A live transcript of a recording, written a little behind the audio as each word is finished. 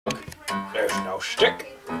There's no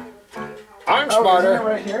stick. I'm Oh, smarter. isn't it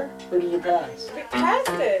right here? Or did you pass? We passed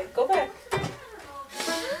it. Go back.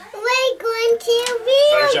 We're going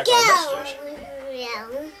Better to check my messages.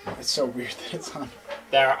 real. It's so weird that it's on.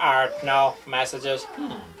 There are no messages.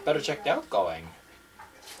 Better check the outgoing.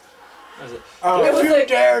 What is it? Oh, It was like,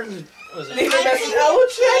 What is it? leave a message. I will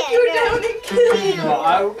track you down and kill you. No,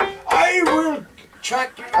 I will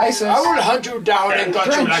track you. ISIS. I will hunt you down and gut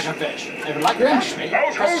you Grinch. like a fish. If you like to Grinch. catch me.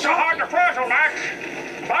 Those holes are hard to frazzle, Max.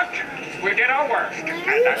 But we did our worst,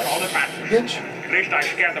 and that's all that matters. Grinch. At least I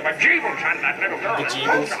scared the bejeebus out of that little girl.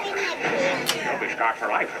 Bejeebus? She'll be scarred for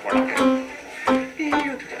life if we're lucky.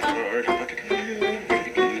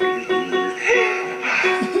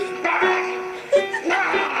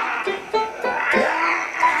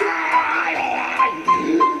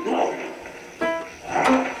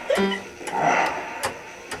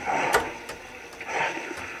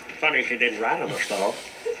 Funny she didn't rattle us, though.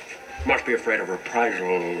 Must be afraid of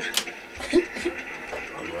reprisals.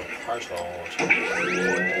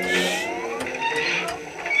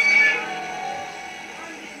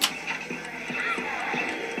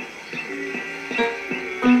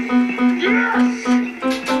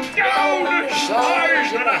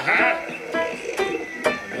 Size and a half.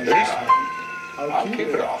 I'll keep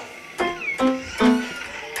it off.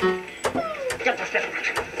 Get the stick.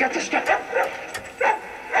 Get the stick.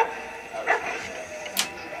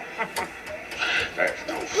 There's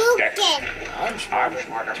no stick. I'm smarter. I'm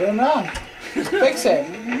smarter. Turn it on. Fix it.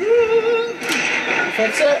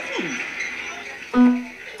 Fix it.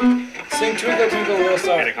 Sing Twinkle Twinkle Little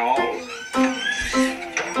Star. Getting old.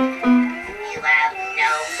 You have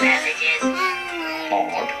no messages.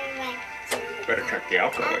 Odd. Better check the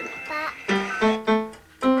outgoing.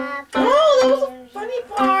 Oh, that was a funny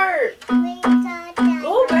part.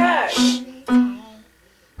 Go back.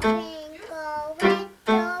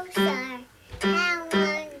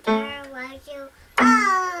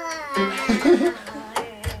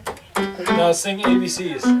 Now sing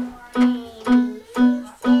ABCs.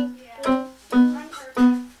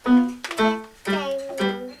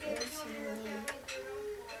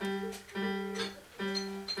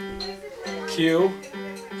 Q.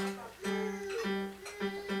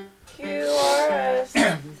 QRS.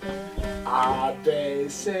 A, B,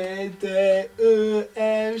 C, D, E,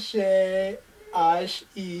 F, G, H, I,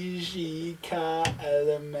 J, K, L,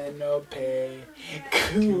 M, N, O, P,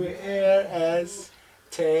 Q, R, S,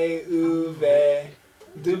 T, U, V,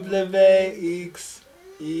 W, X,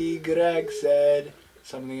 Y, Z.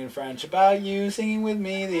 Something in French about you, singing with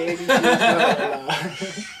me, the ABCs, blah, blah,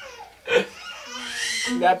 blah.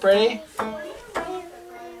 Is that pretty?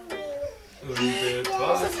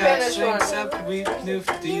 What's the Spanish one?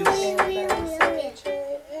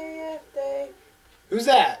 Who's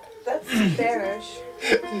that? That's Spanish.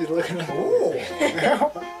 He's looking at oh,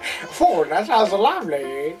 that sounds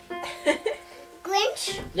lovely.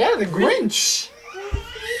 Grinch? Yeah, the Grinch.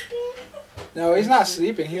 No, he's not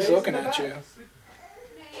sleeping. He's looking at you.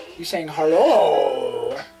 He's saying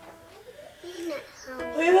hello.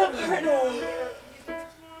 Play that part now.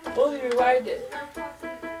 We'll rewind it.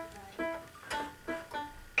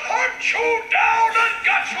 Punch you down and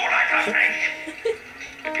gut you like a fish.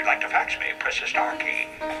 If you'd like to fax me, press the star key.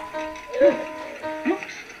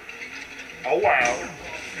 Oh, well.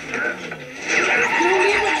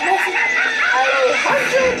 I will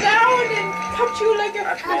hunt you down and cut you like a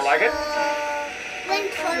That's more like it.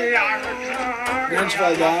 Grinch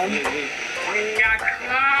fell down.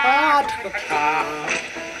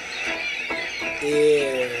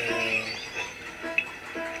 Ew.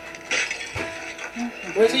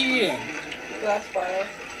 What's he eating? glass bottle.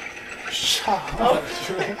 Shut up.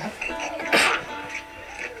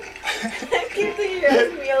 I keep thinking you're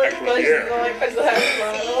asking me all these questions on my glass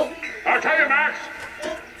bottle. I'll tell you, Max.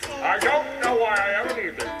 I don't know why I ever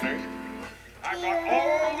leave this place. I've got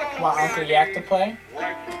all the Want Uncle Yak to play?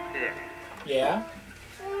 right here. Yeah.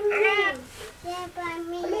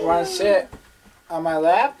 Want to sit on my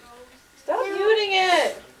lap? Stop muting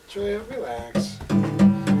it. Julia, relax.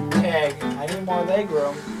 Tag, I need more leg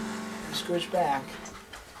room. Scooch back.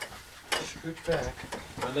 Scooch back.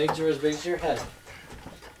 My legs are as big as your head.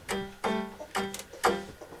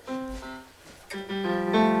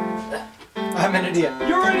 I'm an idiot.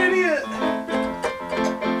 You're an idiot!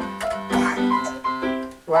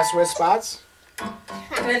 You want to switch spots?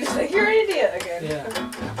 And then just like, you're an idiot again.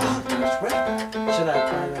 Yeah. Oh, that's right. Should I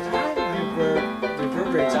apply that high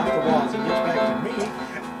reverberates off the walls and gets back to me?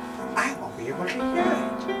 I won't be able to hear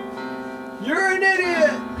it. You're an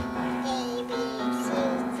idiot!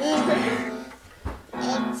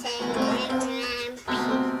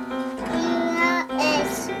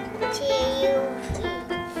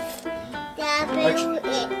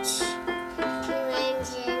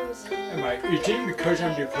 eating because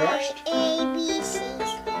I'm depressed? A, B, C.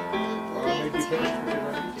 Or am I depressed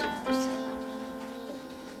because I'm eating?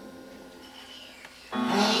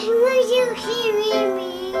 Were you hearing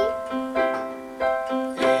me?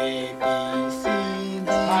 A, B, C, D.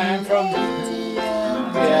 Hi, I'm from E,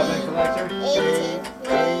 F, the Advent Collector.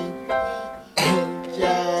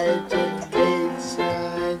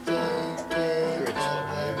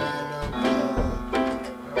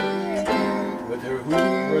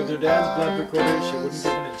 With her dad's blood recorder, she wouldn't give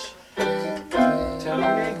an inch. Tell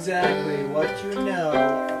me exactly what you know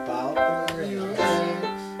about the rings.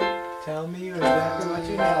 Tell me exactly what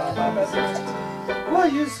you know about the rings. Well,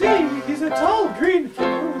 you see, he's a tall green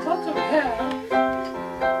fellow with lots of hair.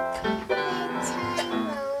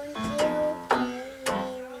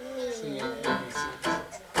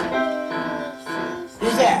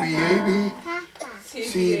 Who's that? B-A-B, Papa.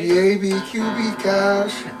 C-D-A-B, QB,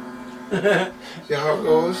 gosh. Yeah, how it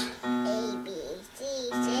goes. A, B, C,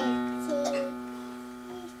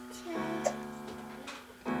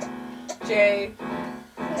 J.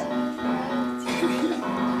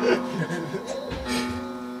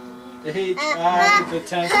 H, I, the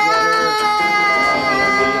 10th letter.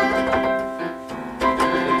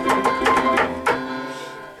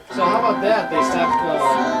 So how about that? They stopped,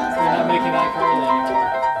 they're not making iCarly anymore.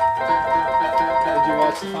 Did you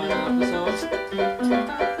watch the final episode?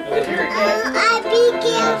 Did you get I be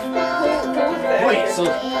careful. who's that? Wait, so, I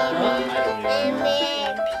don't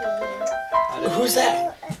even know. Who's that?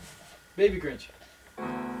 Baby Grinch.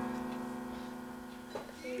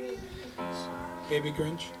 Baby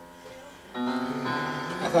Grinch?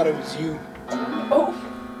 I thought it was you. Oh.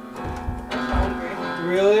 I'm hungry.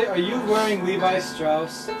 Really? Are you wearing Levi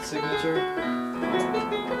Strauss signature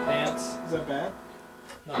pants? Is that bad?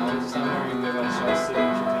 No, I'm just not wearing Levi Strauss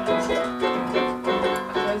signature pants.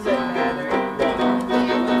 Does it matter?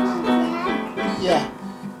 Yeah.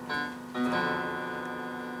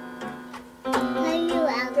 Are you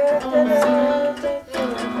out? Da, da, da, da.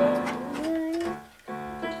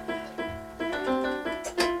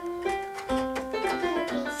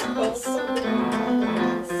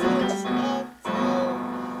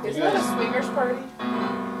 Isn't that a swingers party?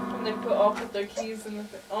 And they all put their keys in the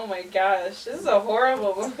thing. Oh my gosh, this is a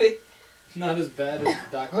horrible movie. Not as bad as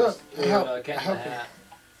Doctor Cat in the Hat,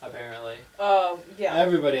 apparently. Yeah.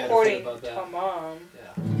 Everybody had a fit According about to that. mom.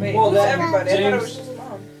 Yeah. Wait, Well, who's that- everybody? I thought it James- was just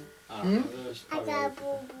mom. I don't know. There was I probably- got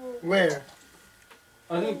boo-boo. Where?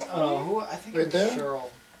 I think, who? I think Right it was there? Cheryl.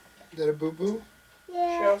 Is that a boo-boo?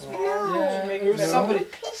 Yeah. Cheryl's mom. Yeah, Make it was it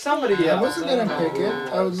somebody I else. wasn't don't gonna know pick who it.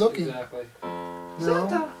 I was looking. Exactly.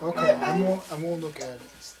 No? Okay, I won't look at it.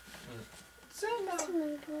 There's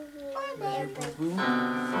your boo-boo. I'm a baby.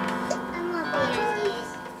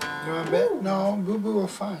 You want to bet? No, boo-boo will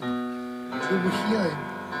fine. Boo-boo healing.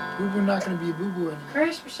 Boo-boo not gonna be a boo-boo anymore.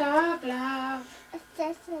 Christmas of love.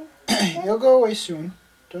 He'll go away soon.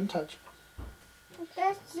 Don't touch.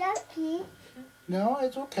 That's yucky. No,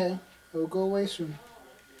 it's okay. It'll go away soon.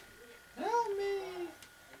 Help me.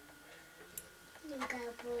 You got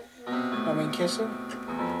boo-boo. I mean, kiss her?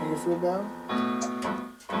 Make her feel bad?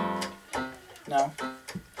 No.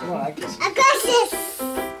 Come on, I kiss you. I got this.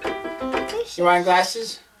 You want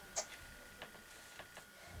glasses?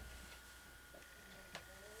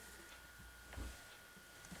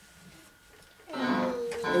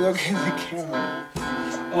 Look at the camera.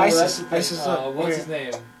 Oh, Isis, that's the thing. Isis, look. What's Here. his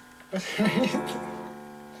name?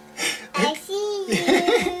 I see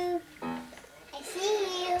you. I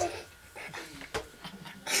see you.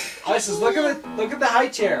 Isis, look at the high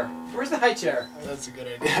chair. Where's the high chair? That's a good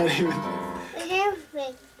idea.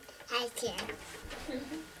 Perfect. I can.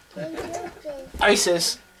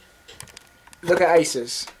 Isis. Look at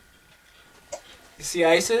Isis. You see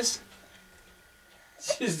Isis?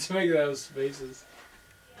 She's making those faces.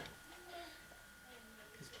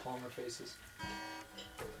 His Palmer faces.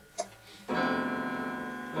 No,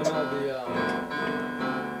 the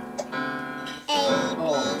A, B,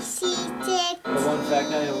 C, D, the one fact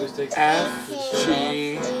I always take. F, G,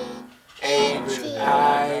 H,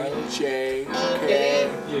 I, J, K,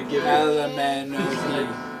 You give L, it. M, N, O,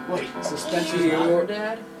 Wait, suspension Q, not her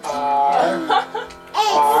dad? R,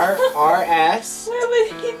 R, S, Why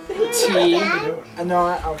would he think T. that? No,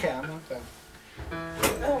 okay, I'm not done.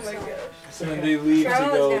 Oh my gosh. And then they leave to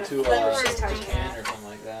Charlotte's go gonna to flip her tongue. Japan or something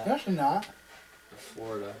like that. No, she's not. Or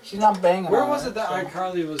Florida. She's not banging Where on was it that so-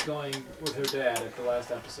 iCarly was going with her dad at the last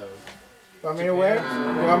episode? Want me to wear it?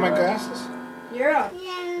 You want my glasses? Europe.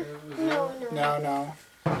 Yeah. It was No, no.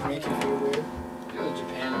 No. Make you feel weird. either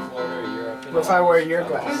Japan, Florida, or Europe. What if I wear your It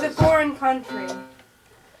was glasses? a foreign country.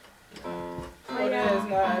 Florida is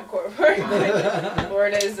not a corporate.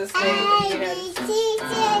 Florida is the state of the United States.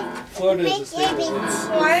 Florida is the state.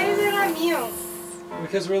 Why is it on mute?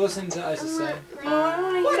 Because we're listening to Isis say.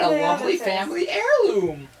 What What a lovely family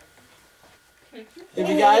heirloom. If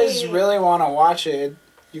you guys really want to watch it,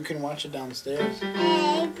 you can watch it downstairs.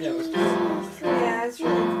 Yeah, let's do it. Yeah, it's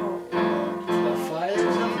really cool. The fire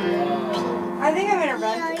or something? Wow. I think I'm gonna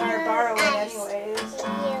rent or borrow it anyways.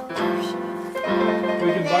 We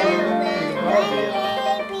can borrow the,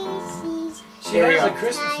 she There we has a go.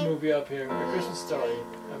 Christmas movie up here, a Christmas story.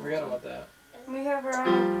 I forgot about that. We have our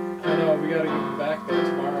own. I know, we gotta give them back though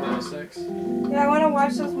tomorrow at 6. Yeah, I want to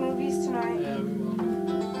watch those movies tonight. Yeah, we will.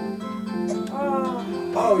 Oh,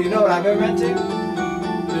 Oh, you know what I've been renting?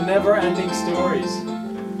 The Never Ending Stories.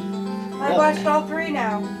 I watched all 3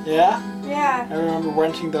 now. Yeah? Yeah. I remember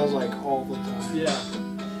renting those like all the time. Yeah.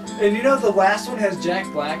 And you know the last one has Jack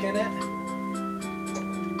Black in it?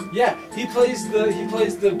 Yeah, he plays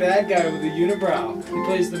the bad guy with the unibrow. He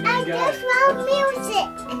plays the main guy. music.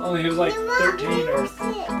 Only he was like 13 or... Oh,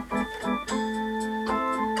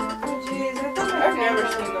 jeez. I thought I've never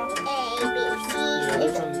seen those. Yeah,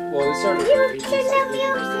 they're from, well, they started You in the 80s. turn the I think.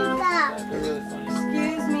 music up. They're really funny.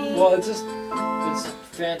 Excuse me. Well, it's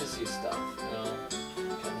fantasy stuff, you know,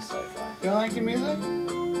 kind of sci-fi. You don't like the music?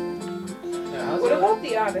 Yeah, how's What that? about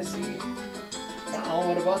the Odyssey? Oh,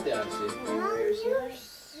 what about the Odyssey?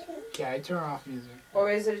 Yeah, I turn off music. Or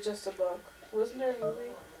is it just a book? Wasn't there a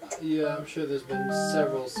movie? Yeah, I'm sure there's been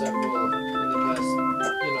several in the past,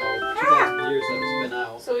 2,000 years that it's been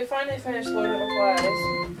out. So we finally finished Lord of the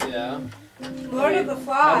Flies. Yeah. Lord of the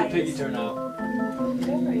How did Flies. Piggy turn out?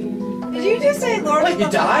 Did you just say Lord What, of he the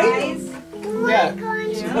died? Flies? Yeah,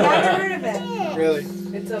 Yeah. Never heard of it. really.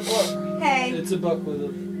 It's a book. Hey, It's a book with a...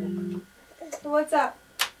 what's up?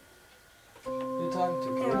 Who are you talking to,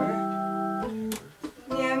 kid? Amber?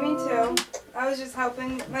 Yeah, me too. I was just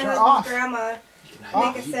helping my Turn husband's off. grandma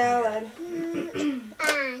Off. make a salad. You can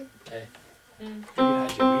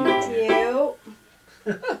hide your weed in You.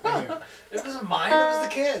 It wasn't mine, it was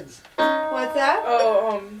the kids. What's that?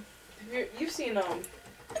 Oh, you've seen No, I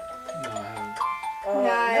haven't.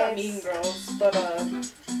 Nice. not Mean Girls, but Hot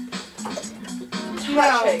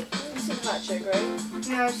No. Chick. You've seen Hot Chick, right?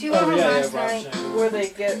 No, she went home last night. Where they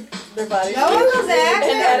get their bodies. That one was Zach.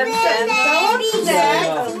 And Adam Sandler. That one was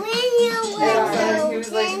Zach. He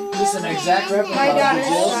was like, This is an exact replica My of the daughter's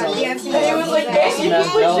jail son. cell. Yes, and he was like, Zach. hey, you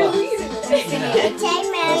Nelson put your Mandela. weed in it.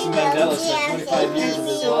 Nelson Mandela spent 25 years of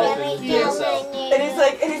his life in the jail cell. And he's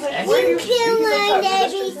like, where do you,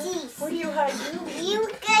 where do you hide your weed? You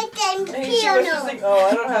get them And she was just piano. like, oh, I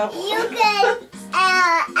don't have one. You get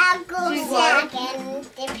Uncle She's Zach and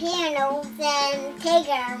the piano, then take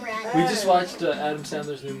her around. We just watched Adam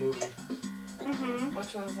Sandler's new movie. Mhm.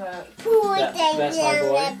 Which one's that? Put That- them That's My down,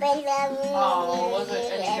 Boy. Oh, was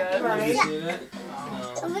it any good? Have you Right. seen it? No.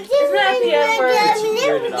 Isn't that the end where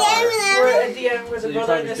rated R? Where at the end where So the you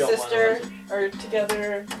brother and the probably don't sister are together?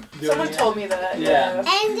 Doing Someone it? told me that. Yeah. And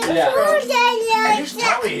the Yeah. food And your that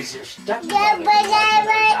story is your the stepmother.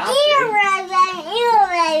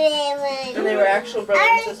 And they were actual brother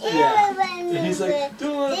and sister. Yeah. And he's like,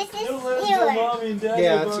 don't let This is tell Eeyore. mommy and daddy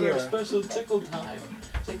Yeah, about it's our Eeyore. special tickle time.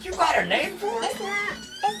 It's like, you got a name for it? It's not.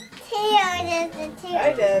 It's tail. It's a tail.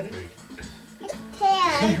 I did.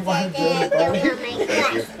 Tail. wanted to It's do a it,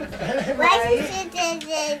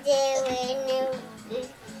 tail.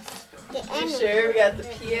 What's Sure, we got the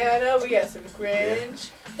piano, we got some Grinch,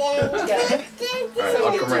 the we got some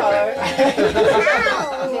I'll come right guitar.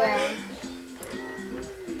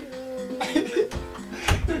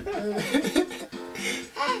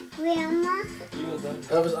 Grandma, You will done.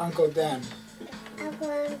 That was Uncle Dan. I'm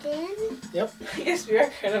going in. I guess we are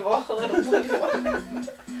kind of all a little blue.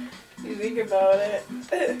 You think about it.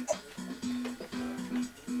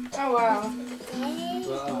 Oh wow.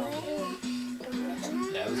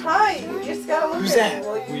 Yeah, it was Hi, you just gotta look Who's at that? it.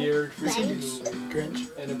 Well, you- weird, freaky movie. Grinch.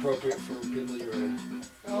 Inappropriate for people your age.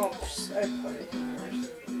 Oh, I probably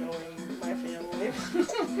knowing my family.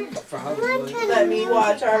 For how to Let me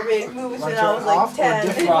watch our big movies when I was Off or like 10.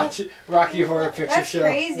 different? Rocky Horror Picture That's Show.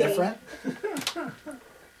 crazy. Different?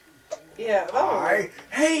 Yeah, that was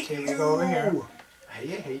Hey, Okay, we'll go over here.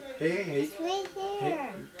 Hey. It's right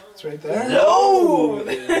here. It's right there. No!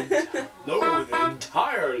 No,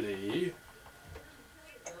 entirely.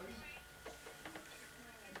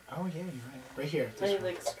 Oh yeah, you're right. Right here. And he This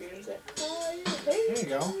one. like screams it. There you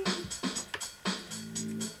go.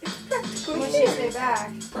 What did you say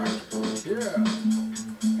back? Yeah.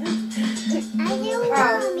 I do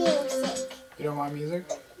want music. You don't want music?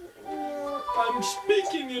 I'm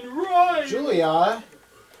speaking in rhyme. Julia.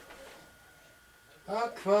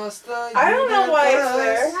 Across the I don't know why it's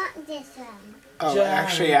there. Not this one. Oh,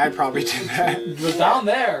 actually, I probably did that. It was down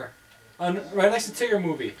there. Right next to Tigger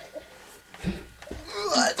movie.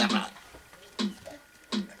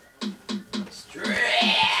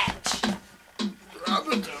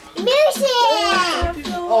 Music!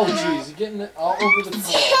 Oh jeez, you're getting it all over the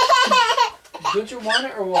floor. Don't you want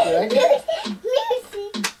it or what? Music!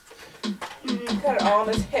 Got it all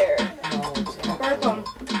in his hair. No, it's not. Burp 'em.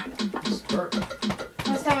 It's burp.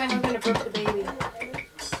 Let's tell my husband to burp the baby.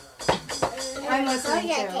 I'm listening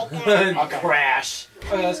Oh, yeah, to. take that. I'll crash.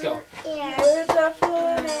 Okay, let's go. Yeah.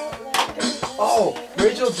 Oh,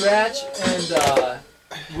 Rachel Dratch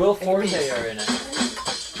and Will Forte are in it.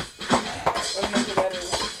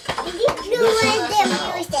 You want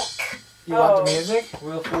the music. You want the music?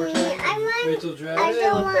 Will Forte, I want- Rachel I Dratch.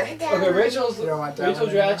 don't want that. Okay, You don't want that Rachel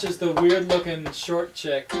one Dratch is the weird-looking short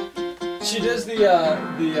chick. She does the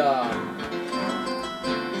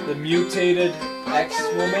mutated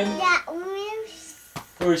ex-woman, That music.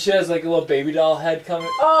 where she has like a little baby doll head coming.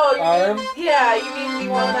 Oh, Arm? you mean, yeah, you mean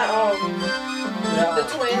the one that, the Yeah,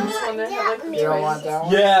 twins, when they have like the You don't want twins. that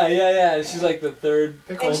one? yeah. She's like the third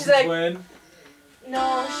Pick And one. she's like- twin.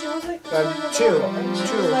 No, she was like the twin of the Two. other one. And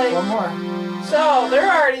she was like, One more. so they're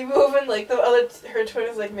already moving, like the other, her twin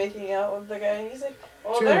is like making out with the guy, and he's like,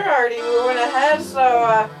 well, Two. they're already moving ahead,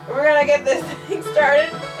 so we're gonna get this thing started.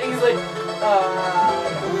 And he's like,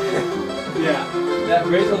 Yeah, that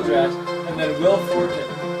Rachel Dratch, and then Will Forte.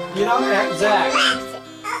 You know, Zach.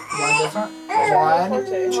 One different. One,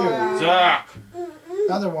 two. Zach.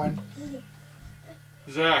 Another one.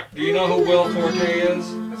 Zach, do you know who Will Forte is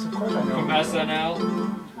Yes, of course I from know. SNL?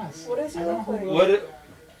 Yes. what does he look like? What?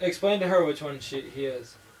 Explain to her which one he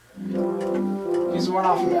is. He's the one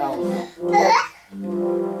off of Elf.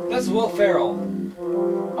 That's Will Ferrell.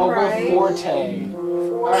 Oh, Right. Will Forte.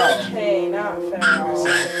 Forte, not Ferrell.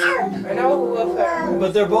 I know who Will Ferrell is.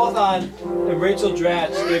 But they're both on Rachel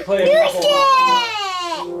Dratch. They play a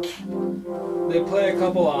couple. They play a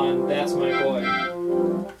couple on That's My Boy.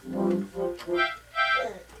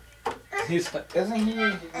 He's Isn't he?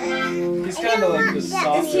 kind of like the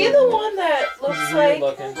soft. Is he the one that looks He's like weird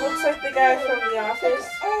looking. the guy from The Office?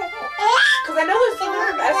 Because I know there's someone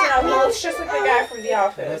from SNL who looks just like the guy from The I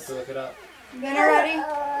have Office. to look it up. Dinner ready?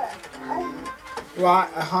 What?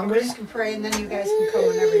 Hungry? You can pray and then you guys can come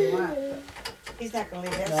whenever you want. He's not gonna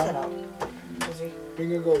leave that No. set up. Is he? We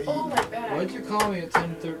can go eat. Oh my bad. Why'd you call me at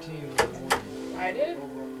 10:13 in the morning? I did?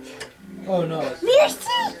 Oh no. It's,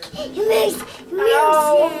 Music! Music!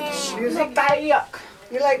 Oh, Music! Music? yuck.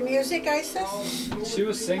 You like music, Isis? she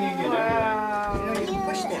was singing it. You know, you can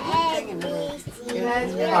push that one thing and it'll...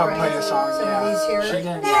 I'll play the song. Some of Yeah. these here. She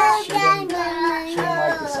didn't like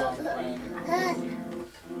the song playing.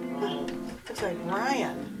 Looks like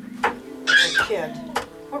Ryan. Little kid.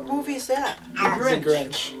 What movie is that? The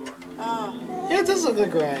Grinch. Oh. Yeah, it does look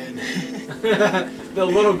like Ryan. The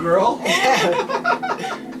little girl.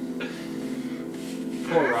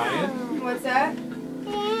 Poor Ryan. What's that?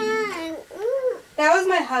 That was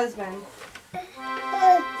my husband.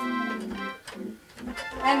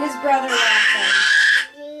 And his brother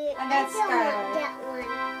laughing. And that's Skylar.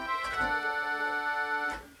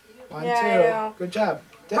 One, Yeah, I two. know. Good job.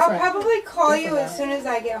 I'll Different. probably call you Different as soon as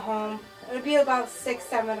I get home. It'll be about 6,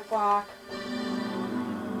 7 o'clock.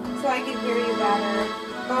 So I can hear you better.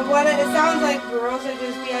 But what it sounds like girls are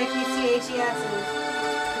just B-I-T-C-H-E-S's.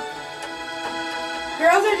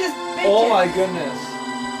 Girls are just bitches. Oh my goodness.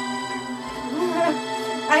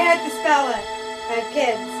 I had to spell it. I have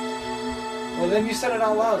kids. Well then you said it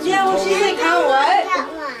out loud. So Yeah, well, totally- she's like, how what?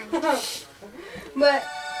 That one. But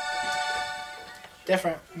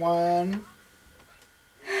Different. One,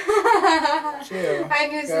 two.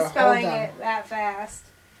 I'm used Go, to spelling hold on. it that fast.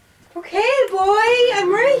 Okay, boy, I'm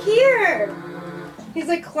right here. He's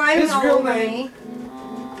like climbing His all real over name. me.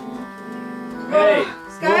 Hey,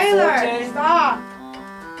 Skylar, Will Forte? stop.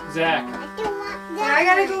 Zach. I don't want I that.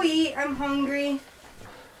 gotta go eat. I'm hungry.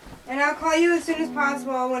 And I'll call you as soon as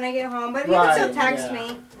possible when I get home. But you Right, can still text yeah.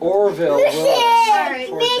 me. Orville. Music! Willis. Alright,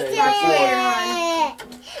 Forte. talk to you later, hon.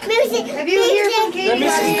 Music! If you hear from Music! Katie, That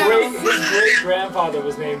means let me his know. great grandfather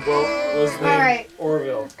was named Alright.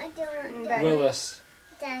 Orville. I don't want Bye. Willis.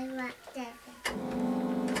 that.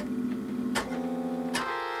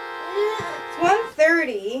 It's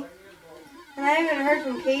 1:30, and I haven't heard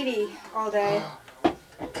from Katie all day.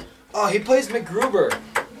 Oh, he plays MacGruber.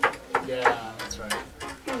 Yeah, that's right.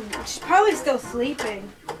 She's probably still sleeping.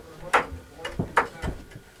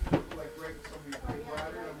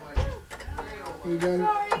 You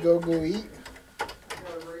gonna go eat?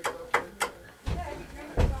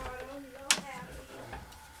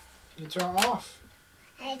 You turn off.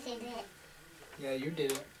 I did it. Yeah, you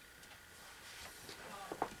did it.